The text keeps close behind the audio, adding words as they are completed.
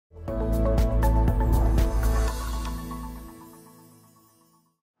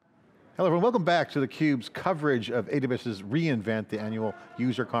Hello everyone, welcome back to theCUBE's coverage of AWS's reInvent, the annual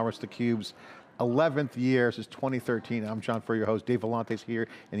user conference, theCUBE's 11th year since 2013. I'm John Furrier, your host. Dave Volante's here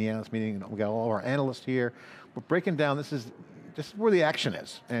in the analyst meeting. We got all our analysts here. We're breaking down, this is where the action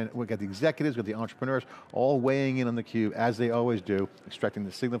is. And we got the executives, we got the entrepreneurs, all weighing in on theCUBE, as they always do, extracting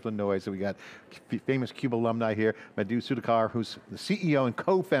the signal from the noise. So we got famous CUBE alumni here, Muddu Sudhakar, who's the CEO and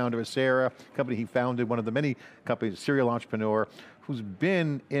co-founder of Aisera, company he founded, one of the many companies, serial entrepreneur, who's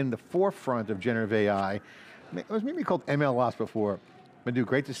been in the forefront of generative AI. It was maybe called MLOps before. Muddu,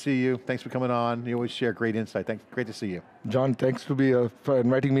 great to see you. Thanks for coming on. You always share great insight. Great to see you. John, thanks for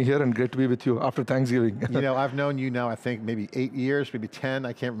inviting me here and great to be with you after Thanksgiving. You know, I've known you now, I think maybe 8 years, maybe 10,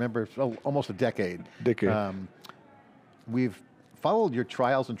 I can't remember, almost a decade. We've followed your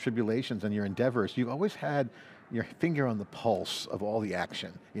trials and tribulations and your endeavors. You've always had your finger on the pulse of all the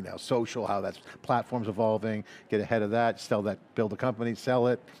action. You know, social, how that's platforms evolving, get ahead of that, sell that, build a company, sell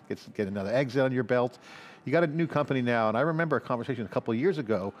it, get another exit on your belt. You got a new company now, and I remember a conversation a couple of years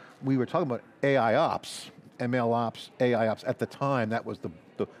ago, we were talking about AIOps, MLOps, AIOps. At the time, that was the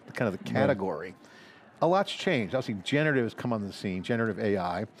kind of the category. Right. A lot's changed. Obviously, generative has come on the scene, generative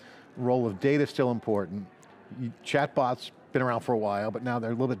AI. Role of data is still important. Chatbots been around for a while, but now they're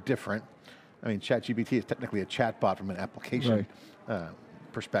a little bit different. I mean, ChatGPT is technically a chatbot from an application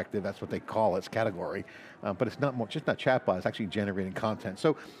perspective. That's what they call its category. But it's not just not chatbot, it's actually generating content.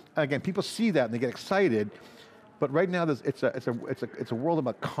 So again, people see that and they get excited, but right now it's a world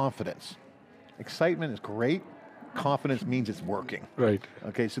about confidence. Excitement is great, confidence means it's working. Right.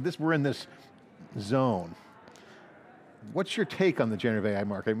 Okay, so we're in this zone. What's your take on the generative AI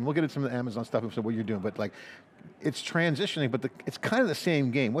market? I mean, we'll get into some of the Amazon stuff and what you're doing, but like, it's transitioning, but it's kind of the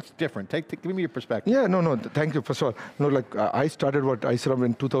same game. What's different? Give me your perspective. Yeah, no, thank you. First of all, I started Aisera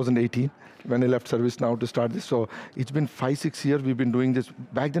in 2018, when I left ServiceNow to start this. So it's been 5-6 years we've been doing this.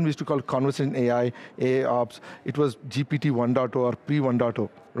 Back then we used to call it conversation AI, AIOps. It was GPT 1.0 or pre 1.0.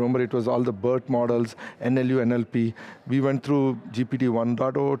 Remember, it was all the BERT models, NLU, NLP. We went through GPT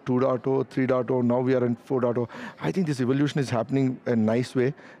 1.0, 2.0, 3.0, now we are in 4.0. I think this evolution is happening in a nice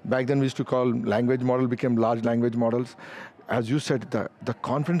way. Back then we used to call language model, became large language models. As you said, the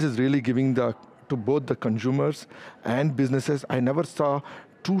confidence is really giving to both the consumers and businesses. I never saw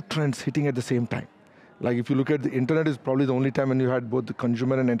two trends hitting at the same time. Like if you look at the internet, is probably the only time when you had both the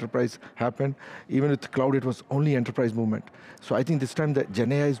consumer and enterprise happen. Even with cloud, it was only enterprise movement. So I think this time that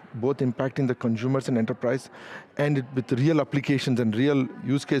Gen AI is both impacting the consumers and enterprise, and with real applications and real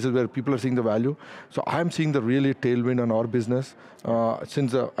use cases where people are seeing the value. So I'm seeing the really tailwind on our business.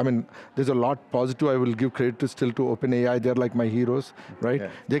 I mean, there's a lot positive. I will give credit still to OpenAI. They're like my heroes, right? Yeah.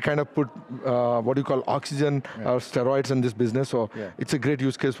 They kind of put what you call oxygen or steroids in this business. So it's a great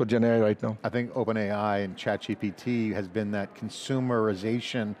use case for Gen AI right now. I think OpenAI and ChatGPT has been that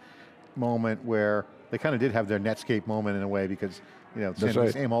consumerization moment where they kind of did have their Netscape moment in a way, because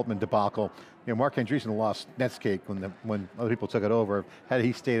Sam Altman debacle. Mark Andreessen lost Netscape when other people took it over. Had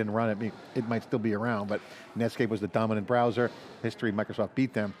he stayed and run it, it might still be around, but Netscape was the dominant browser. History, Microsoft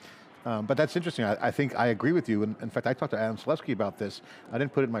beat them. But that's interesting. I think I agree with you. In fact, I talked to Adam Selewski about this. I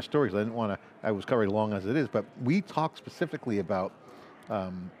didn't put it in my stories. I didn't want to, I was covering long as it is, but we talked specifically about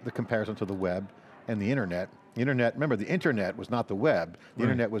the comparison to the web and the internet. The internet, remember, the internet was not the web. The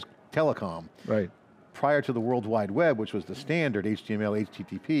internet was telecom. Right. Prior to the World Wide Web, which was the standard HTML,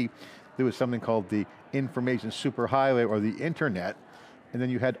 HTTP, there was something called the information superhighway, or the internet, and then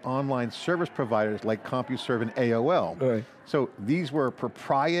you had online service providers like CompuServe and AOL. Right. So these were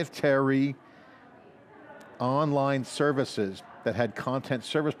proprietary online services that had content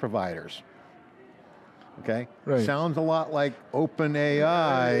service providers. Okay? Right. Sounds a lot like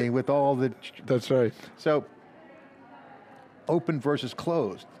OpenAI with all the... That's right. So, open versus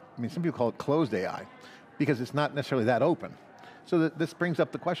closed. I mean, some people call it closed AI, because it's not necessarily that open. So this brings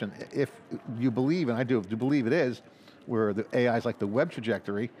up the question, if you believe, and I do believe it is, where the AI is like the web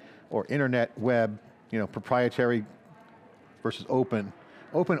trajectory, or internet, web, proprietary versus open.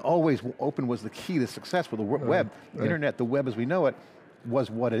 Open was the key to success for the web. The internet, the web as we know it,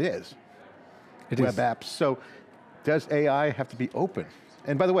 was what it is. Web apps. So does AI have to be open?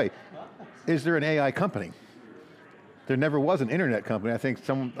 And by the way, is there an AI company? There never was an internet company. I think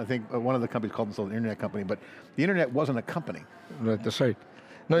one of the companies called themselves an internet company, but the internet wasn't a company. Right, that's right.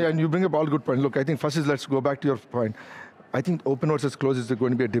 No, and you bring up all good points. Look, I think first is let's go back to your point. I think open versus closed is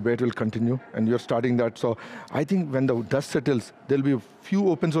going to be a debate will continue, and you're starting that. So I think when the dust settles, there'll be a few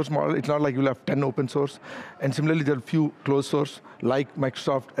open source models. It's not like you'll have 10 open source. And similarly, there'll be few closed source, like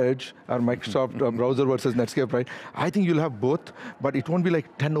Microsoft Edge or Microsoft browser versus Netscape, right? I think you'll have both, but it won't be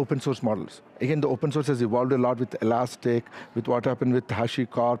like 10 open source models. Again, the open source has evolved a lot with Elastic, with what happened with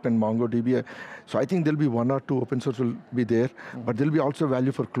HashiCorp and MongoDB. So I think there'll be 1 or 2 open source will be there, but there'll be also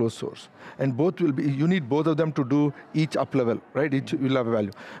value for closed source. And both will be, you need both of them to do each up level, right? Each will have a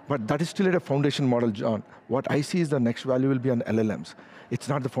value. But that is still at a foundation model, John. What I see is the next value will be on LLMs. It's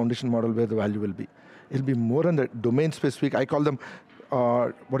not the foundation model where the value will be. It'll be more on the domain specific. I call them,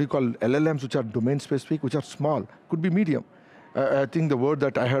 what do you call LLMs, which are domain specific, which are small, could be medium. I think the word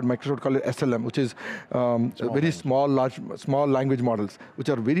that I heard Microsoft call it SLM, which is very small language models, which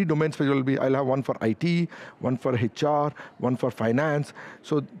are very domain specific. I'll have one for IT, one for HR, one for finance,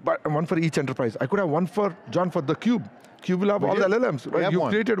 so but one for each enterprise. I could have one for John for theCUBE. CUBE will have all the LLMs, right? You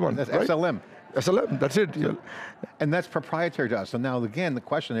created one. That's right? SLM. SLM, that's it. Yeah. And that's proprietary to us. So now again, the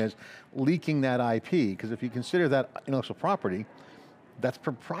question is leaking that IP, because if you consider that intellectual property, that's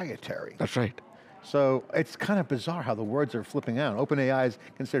proprietary. That's right. So it's kind of bizarre how the words are flipping out. OpenAI is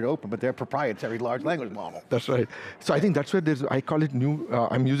considered open, but they're proprietary large language model. That's right. So I think that's where I call it new,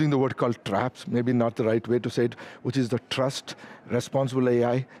 I'm using the word called traps, maybe not the right way to say it, which is the trust, responsible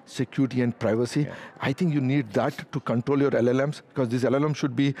AI, security and privacy. Yeah. I think you need that to control your LLMs, because this LLM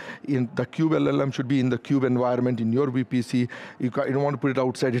should be in, the CUBE LLM should be in the CUBE environment, in your VPC. You don't want to put it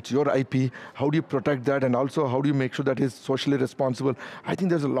outside, it's your IP. How do you protect that? And also, how do you make sure that it's socially responsible? I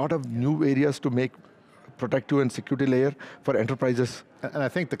think there's a lot of new areas to make protective and security layer for enterprises. And I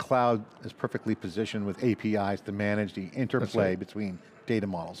think the cloud is perfectly positioned with APIs to manage the interplay between data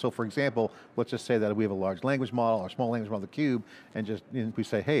models. So for example, let's just say that we have a large language model or small language model, the CUBE, and just we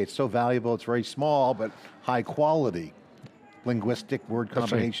say, hey, it's so valuable, it's very small, but high quality linguistic word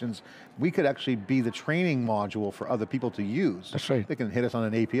combinations. Right. We could actually be the training module for other people to use. That's right. They can hit us on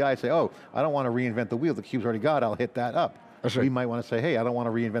an API and say, oh, I don't want to reinvent the wheel, the CUBE's already got it, I'll hit that up. That's right. We might want to say, hey, I don't want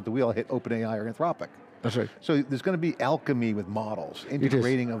to reinvent the wheel, I'll hit OpenAI or Anthropic. That's right. So there's going to be alchemy with models,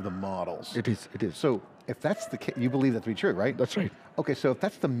 integrating of the models. It is. So if that's the case, you believe that to be true, right? That's right. Okay, so if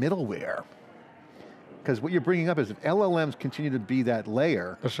that's the middleware, because what you're bringing up is if LLMs continue to be that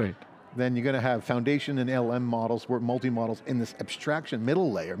layer, that's right, then you're going to have foundation and LLM models, multi-models in this abstraction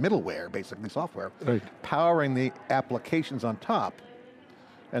middle layer, middleware, basically software, right, powering the applications on top,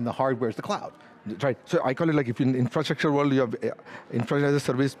 and the hardware is the cloud. Right, so I call it like if in infrastructure world you have infrastructure as a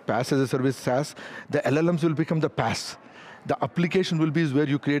service, PaaS as a service, SaaS, the LLMs will become the PaaS. The application will be where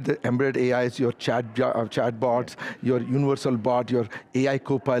you create the embedded AIs, your chatbots, your universal bot, your AI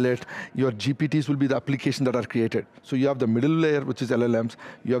copilot, your GPTs will be the application that are created. So you have the middle layer, which is LLMs,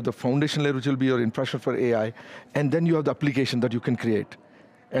 you have the foundation layer, which will be your infrastructure for AI, and then you have the application that you can create.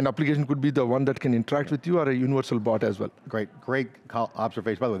 An application could be the one that can interact with you or a universal bot as well. Great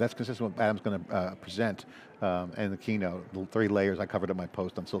observation. By the way, that's consistent with what Adam's going to present in the keynote. The 3 layers I covered in my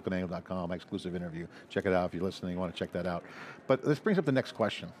post on SiliconANGLE.com, exclusive interview. Check it out if you're listening, you want to check that out. But this brings up the next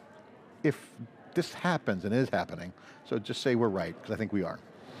question. If this happens, and it is happening, so just say we're right, because I think we are.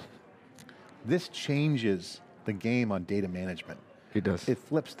 This changes the game on data management. It does. It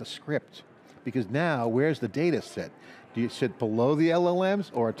flips the script, because now where's the data sit? Do you sit below the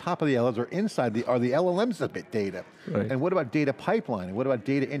LLMs or atop of the LLMs or inside are the LLMs the bit data? Right. And what about data pipelining? What about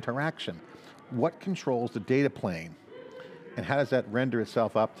data interaction? What controls the data plane? And how does that render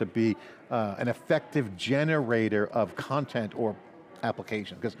itself up to be an effective generator of content or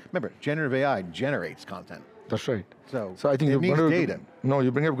application? Because remember, generative AI generates content. That's right. So I think it needs data. No,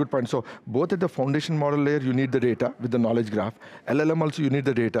 you bring up a good point. So both at the foundation model layer, you need the data with the knowledge graph. LLM also, you need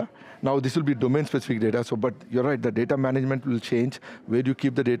the data. Now this will be domain specific data, so but you're right, the data management will change. Where do you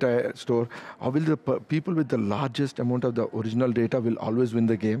keep the data stored? How will the people with the largest amount of the original data will always win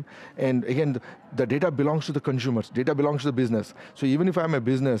the game? And again, the data belongs to the consumers. Data belongs to the business. So even if I'm a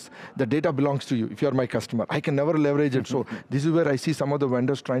business, the data belongs to you. If you're my customer, I can never leverage it. So this is where I see some of the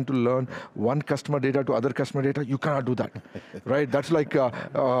vendors trying to learn one customer data to other customer data. You cannot do that, right? That's like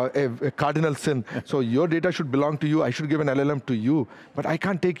a cardinal sin. So your data should belong to you. I should give an LLM to you, but I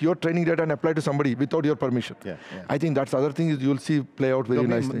can't take your training data and apply to somebody without your permission. Yeah. I think that's the other thing is you'll see play out very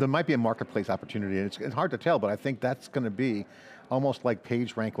nicely. There might be a marketplace opportunity. It's hard to tell, but I think that's going to be almost like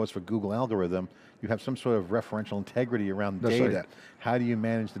PageRank was for Google algorithm. You have some sort of referential integrity around data. Right. How do you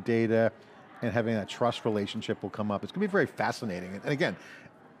manage the data, and having that trust relationship will come up. It's going to be very fascinating. And again,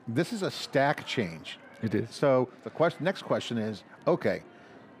 this is a stack change. It is. So the next question is, okay,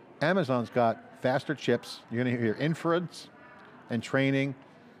 Amazon's got faster chips. You're going to hear inference and training.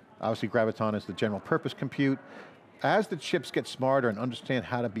 Obviously Graviton is the general purpose compute. as the chips get smarter and understand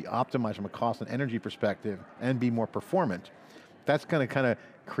how to be optimized from a cost and energy perspective and be more performant, that's going to kind of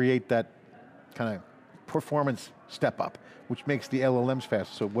create that kind of performance step up, which makes the LLMs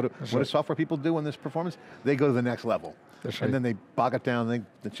faster. So what do software people do in this performance? They go to the next level. And then they bog it down,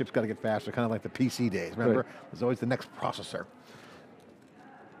 the chip's got to get faster, kind of like the PC days, remember? There's always the next processor.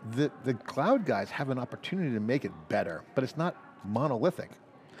 The cloud guys have an opportunity to make it better, but it's not monolithic.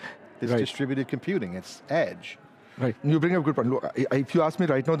 It's distributed computing, it's edge. Right, you bring up a good point. Look, if you ask me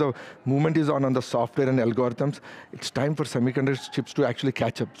right now, the movement is on the software and algorithms. It's time for semiconductor chips to actually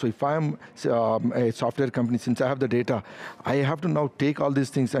catch up. So if I am a software company, since I have the data, I have to now take all these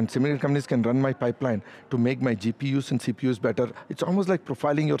things, and semiconductor companies can run my pipeline to make my GPUs and CPUs better. It's almost like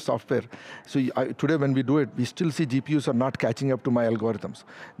profiling your software. So today when we do it, we still see GPUs are not catching up to my algorithms.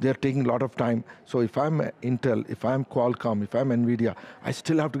 They're taking a lot of time. So if I'm Intel, if I'm Qualcomm, if I'm NVIDIA, I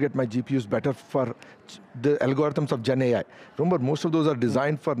still have to get my GPUs better for the algorithms of Gen AI. Remember, most of those are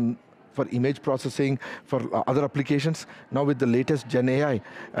designed for image processing, for other applications. Now with the latest Gen AI,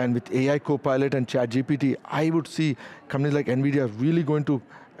 and with AI Copilot and ChatGPT, I would see companies like NVIDIA really going to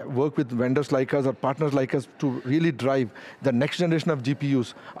work with vendors like us or partners like us to really drive the next generation of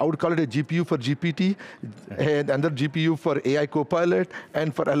GPUs. I would call it a GPU for GPT, and another GPU for AI Copilot,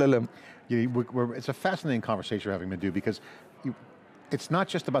 and for LLM. Yeah, it's a fascinating conversation we're having, Muddu, because it's not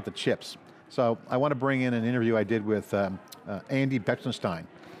just about the chips. So I want to bring in an interview I did with Andy Bechtolsheim.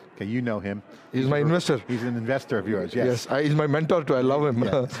 Okay, you know him. He's my investor. He's an investor of yours, yes. Yes, he's my mentor too, I love him.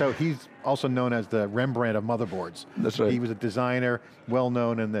 Yeah. So he's also known as the Rembrandt of motherboards. That's right. He was a designer, well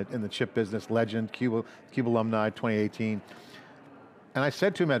known in the chip business, legend, CUBE alumni, 2018. And I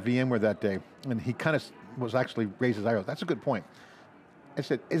said to him at VMware that day, and he kind of was actually raised his eyebrows. That's a good point. I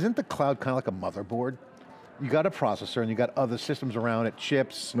said, isn't the cloud kind of like a motherboard? You got a processor and you got other systems around it,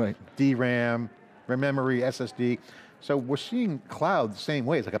 chips, DRAM, memory, SSD. So we're seeing cloud the same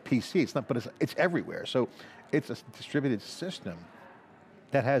way. It's like a PC, it's not, but it's everywhere. So it's a distributed system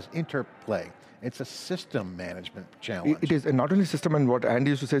that has interplay. It's a system management challenge. It is, and not only system, and what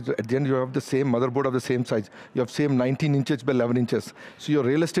Andy used to say, at the end you have the same motherboard of the same size. You have same 19 inches by 11 inches. So your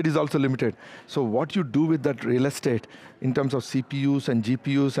real estate is also limited. So what you do with that real estate in terms of CPUs and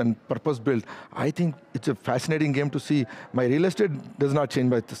GPUs and purpose built, I think it's a fascinating game to see. My real estate does not change,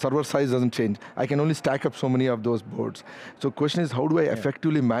 but the server size doesn't change. I can only stack up so many of those boards. So question is, how do I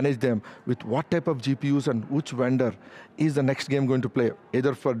effectively manage them with what type of GPUs and which vendor is the next game going to play,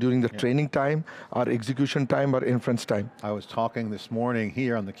 either for during the training time, or execution time, or inference time? I was talking this morning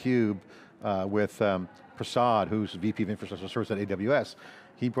here on theCUBE with Prasad, who's VP of Infrastructure Service at AWS.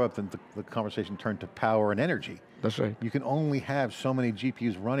 He brought up the conversation turned to power and energy. That's right. You can only have so many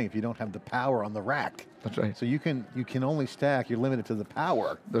GPUs running if you don't have the power on the rack. That's right. So you can only stack, you're limited to the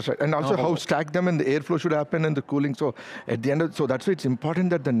power. That's right, and also how stack them and the airflow should happen and the cooling. So at the end of, so that's why it's important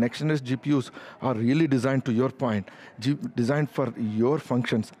that the next generation GPUs are really designed, to your point, designed for your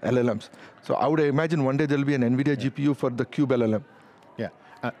functions, LLMs. So I would imagine one day there'll be an NVIDIA GPU for the CUBE LLM. Yeah,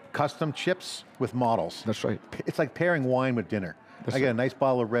 custom chips with models. That's right. It's like pairing wine with dinner. I get a nice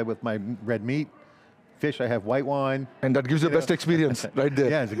bottle of red with my red meat. Fish, I have white wine. And that gives you the best experience right there.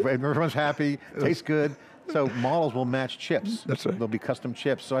 Yeah, everyone's happy, tastes good. So models will match chips. That's right. There'll be custom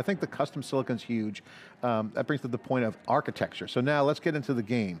chips. So I think the custom silicon's huge. That brings to the point of architecture. So now let's get into the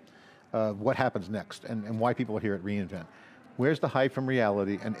game. What happens next and why people are here at reInvent. Where's the hype from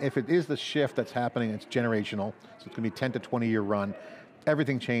reality? And if it is the shift that's happening, it's generational. So it's going to be 10 to 20 year run.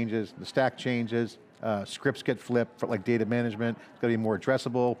 Everything changes, the stack changes, scripts get flipped for like data management. It's going to be more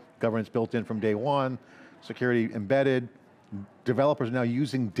addressable, governance built in from day one, security embedded. Developers are now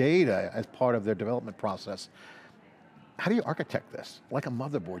using data as part of their development process. How do you architect this? Like a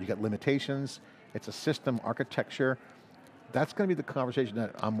motherboard, you got limitations, it's a system architecture. That's going to be the conversation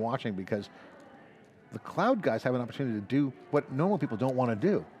that I'm watching, because the cloud guys have an opportunity to do what normal people don't want to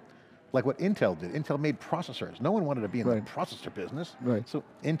do. Like what Intel did. Intel made processors. No one wanted to be in the processor business. Right. So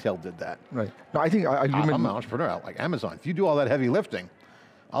Intel did that. Right. No, I think I'm an entrepreneur, like Amazon. If you do all that heavy lifting,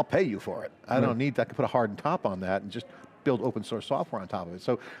 I'll pay you for it. I don't need, I can put a hardened top on that and just build open source software on top of it.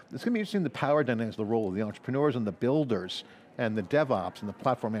 So it's going to be interesting, the power dynamics, the role of the entrepreneurs and the builders and the DevOps and the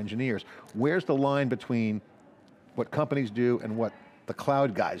platform engineers. Where's the line between what companies do and what the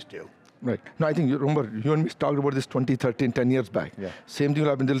cloud guys do? Right. No, I think, you remember, you and me talked about this 2013, 10 years back. Yeah. Same thing will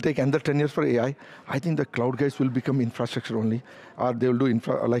happen. They'll take another 10 years for AI. I think the cloud guys will become infrastructure only, or they will do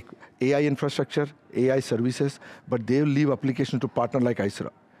like AI infrastructure, AI services, but they will leave application to partner like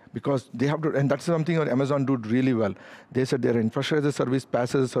Aisera. Because they have to, and that's something that Amazon did really well. They said their infrastructure as a service,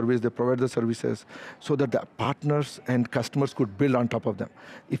 PaaS as a service, they provide the services so that the partners and customers could build on top of them.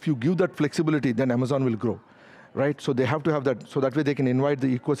 If you give that flexibility, then Amazon will grow. right? So they have to have that, so that way they can invite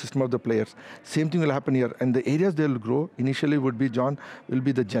the ecosystem of the players. Same thing will happen here, and the areas they'll grow initially would be, John, will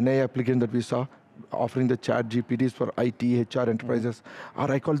be the GenAI application that we saw, offering the chat GPTs for IT, HR, enterprises,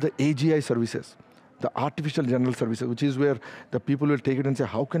 or I call the AGI services, the artificial general services, which is where the people will take it and say,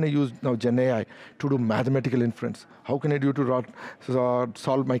 how can I use now Gen AI to do mathematical inference? How can I do to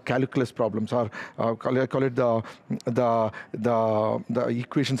solve my calculus problems? Or call it the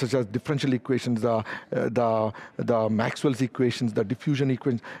equations such as differential equations, the Maxwell's equations, the diffusion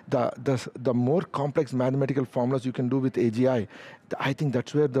equations, the more complex mathematical formulas you can do with AGI. I think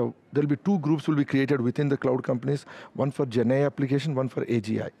that's where there'll be two groups will be created within the cloud companies, one for Gen AI application, one for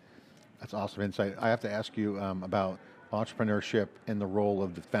AGI. That's awesome insight. I have to ask you about entrepreneurship and the role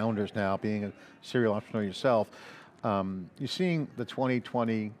of the founders now, being a serial entrepreneur yourself. You're seeing the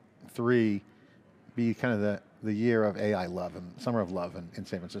 2023 be kind of the year of AI love and summer of love in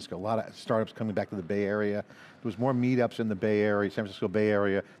San Francisco. A lot of startups coming back to the Bay Area. There was more meetups in the Bay Area, San Francisco Bay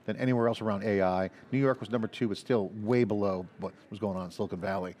Area, than anywhere else around AI. New York was number 2, but still way below what was going on in Silicon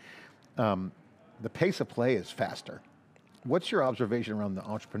Valley. The pace of play is faster. What's your observation around the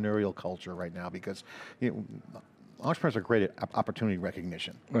entrepreneurial culture right now? Because entrepreneurs are great at opportunity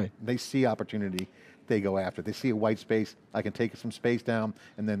recognition. Right. They see opportunity, they go after it. They see a white space, I can take some space down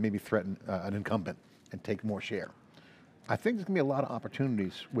and then maybe threaten an incumbent and take more share. I think there's going to be a lot of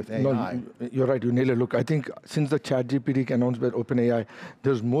opportunities with AI. No, you're right, you nailed it. Look, I think since the ChatGPT announced by OpenAI,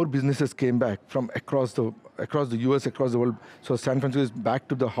 there's more businesses came back from across the US, across the world. So San Francisco is back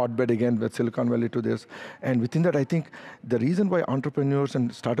to the hotbed again with Silicon Valley to this. And within that, I think the reason why entrepreneurs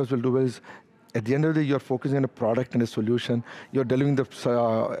and startups will do well is at the end of the day, you're focusing on a product and a solution. You're delivering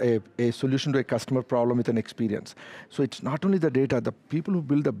a solution to a customer problem with an experience. So it's not only the data, the people who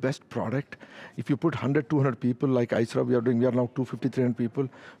build the best product, if you put 100, 200 people like Aisera, we are now 250, 300 people.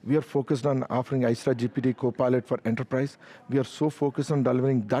 We are focused on offering Aisera GPT Copilot for enterprise. We are so focused on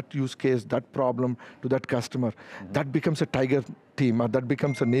delivering that use case, that problem to that customer. That becomes a Tiger team, or that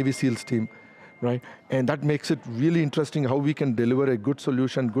becomes a Navy SEALs team. Right, and that makes it really interesting how we can deliver a good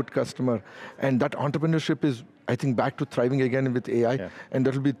solution, good customer, and that entrepreneurship is, I think, back to thriving again with AI, and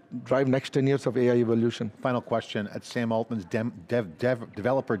that will be drive next 10 years of AI evolution. Final question, at Sam Altman's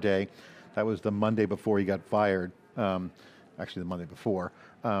Developer Day, that was the Monday before he got fired, actually the Monday before,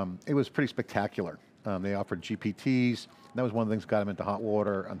 it was pretty spectacular. They offered GPTs, that was one of the things that got him into hot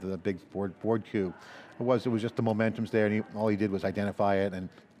water, onto the big board queue. It was just the momentum's there, and all he did was identify it and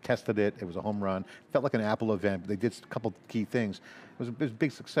tested it, it was a home run. Felt like an Apple event, they did a couple key things. It was a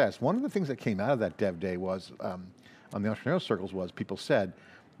big success. One of the things that came out of that Dev Day was, on the entrepreneurial circles was, people said,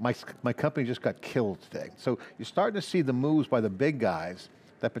 my company just got killed today. So you're starting to see the moves by the big guys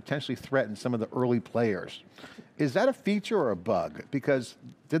that potentially threaten some of the early players. Is that a feature or a bug? Because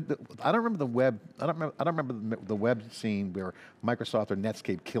I don't remember the web. I don't remember the web scene where Microsoft or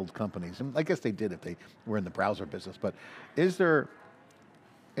Netscape killed companies. And I guess they did if they were in the browser business. But is there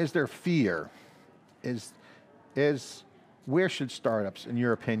fear? Where should startups, in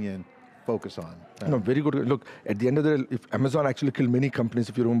your opinion, focus on? No, very good. Look, at the end of the day, if Amazon actually killed many companies,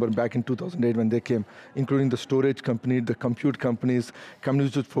 if you remember back in 2008 when they came, including the storage company, the compute companies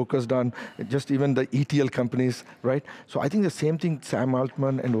just focused on just even the ETL companies, right? So I think the same thing Sam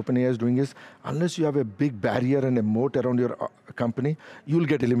Altman and OpenAI is doing is, unless you have a big barrier and a moat around your company, you'll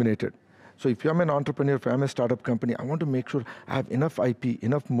get eliminated. So if I'm an entrepreneur, if I'm a startup company, I want to make sure I have enough IP,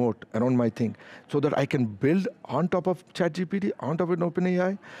 enough moat around my thing, so that I can build on top of ChatGPT, on top of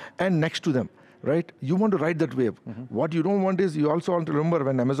OpenAI, and next to them, right? You want to ride that wave. What you don't want is, you also want to remember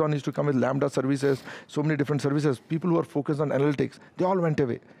when Amazon used to come with Lambda services, so many different services, people who are focused on analytics, they all went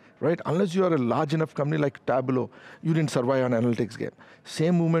away. Right? Unless you are a large enough company like Tableau, you didn't survive on analytics game.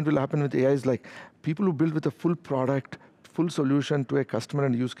 Same movement will happen with AI, is like people who build with a full product, full solution to a customer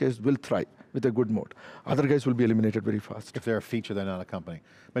and use case will thrive with a good mode. Other guys will be eliminated very fast. If they're a feature, they're not a company.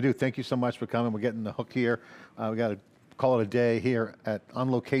 Madhu, thank you so much for coming. We're getting the hook here. We got to call it a day here on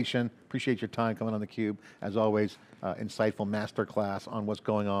location. Appreciate your time coming on theCUBE. As always, insightful masterclass on what's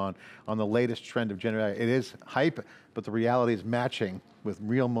going on the latest trend of generative AI. It is hype, but the reality is matching with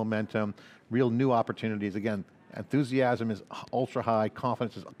real momentum, real new opportunities. Again, enthusiasm is ultra high,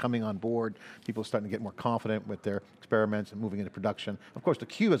 confidence is coming on board. People are starting to get more confident with their experiments and moving into production. Of course,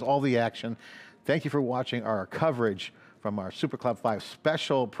 theCUBE has all the action. Thank you for watching our coverage from our Supercloud 5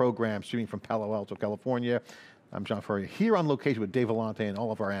 special program, streaming from Palo Alto, California. I'm John Furrier, here on location with Dave Vellante and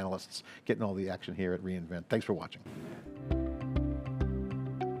all of our analysts, getting all the action here at reInvent. Thanks for watching.